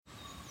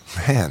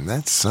Man,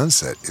 that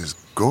sunset is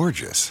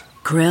gorgeous.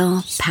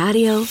 Grill,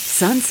 patio,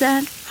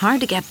 sunset.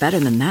 Hard to get better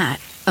than that.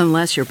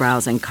 Unless you're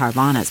browsing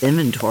Carvana's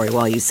inventory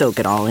while you soak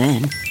it all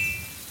in.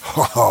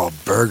 Oh,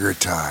 burger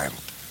time.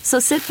 So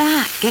sit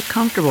back, get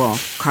comfortable.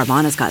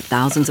 Carvana's got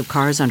thousands of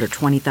cars under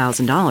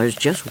 $20,000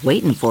 just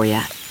waiting for you.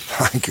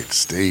 I could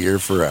stay here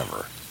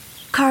forever.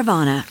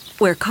 Carvana,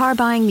 where car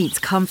buying meets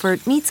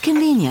comfort meets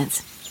convenience.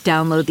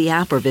 Download the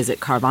app or visit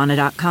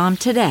Carvana.com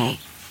today.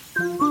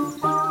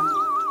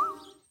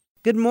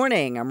 Good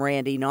morning. I'm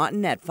Randy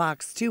Naughton at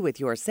Fox 2 with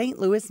your St.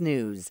 Louis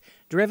news.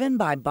 Driven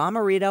by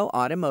Bomarito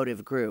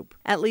Automotive Group.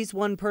 At least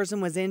one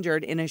person was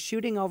injured in a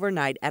shooting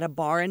overnight at a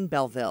bar in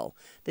Belleville.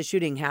 The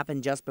shooting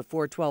happened just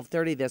before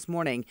 12:30 this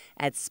morning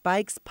at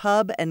Spike's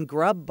Pub and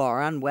Grub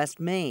Bar on West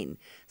Main.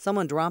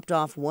 Someone dropped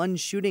off one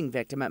shooting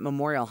victim at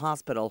Memorial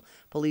Hospital.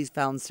 Police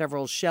found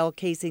several shell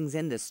casings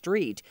in the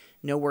street.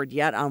 No word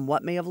yet on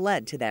what may have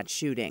led to that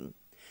shooting.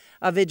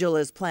 A vigil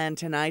is planned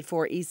tonight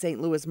for East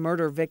St. Louis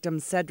murder victim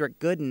Cedric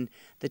Gooden.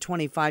 The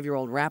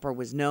 25-year-old rapper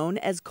was known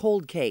as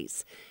Cold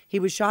Case.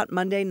 He was shot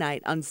Monday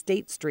night on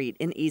State Street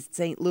in East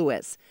St.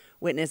 Louis.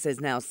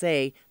 Witnesses now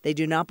say they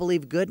do not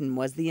believe Gooden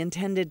was the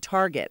intended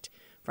target.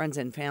 Friends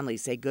and family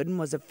say Gooden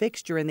was a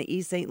fixture in the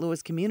East St.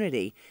 Louis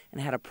community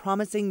and had a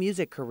promising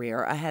music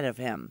career ahead of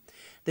him.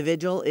 The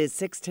vigil is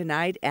 6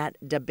 tonight at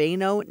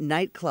Dabano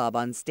Nightclub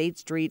on State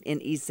Street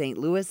in East St.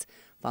 Louis,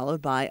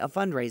 followed by a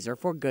fundraiser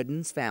for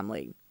Gooden's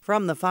family.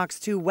 From the Fox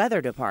 2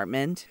 Weather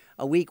Department,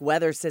 a weak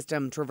weather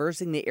system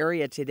traversing the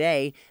area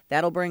today.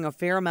 That'll bring a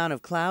fair amount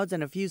of clouds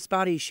and a few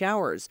spotty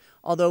showers,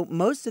 although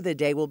most of the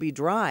day will be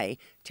dry.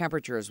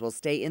 Temperatures will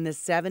stay in the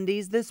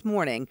 70s this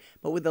morning,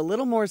 but with a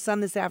little more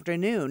sun this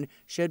afternoon,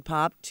 should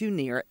pop to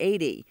near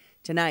 80.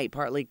 Tonight,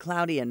 partly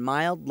cloudy and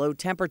mild, low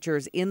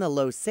temperatures in the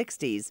low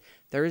 60s.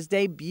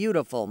 Thursday,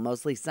 beautiful,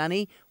 mostly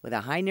sunny with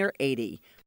a high near 80.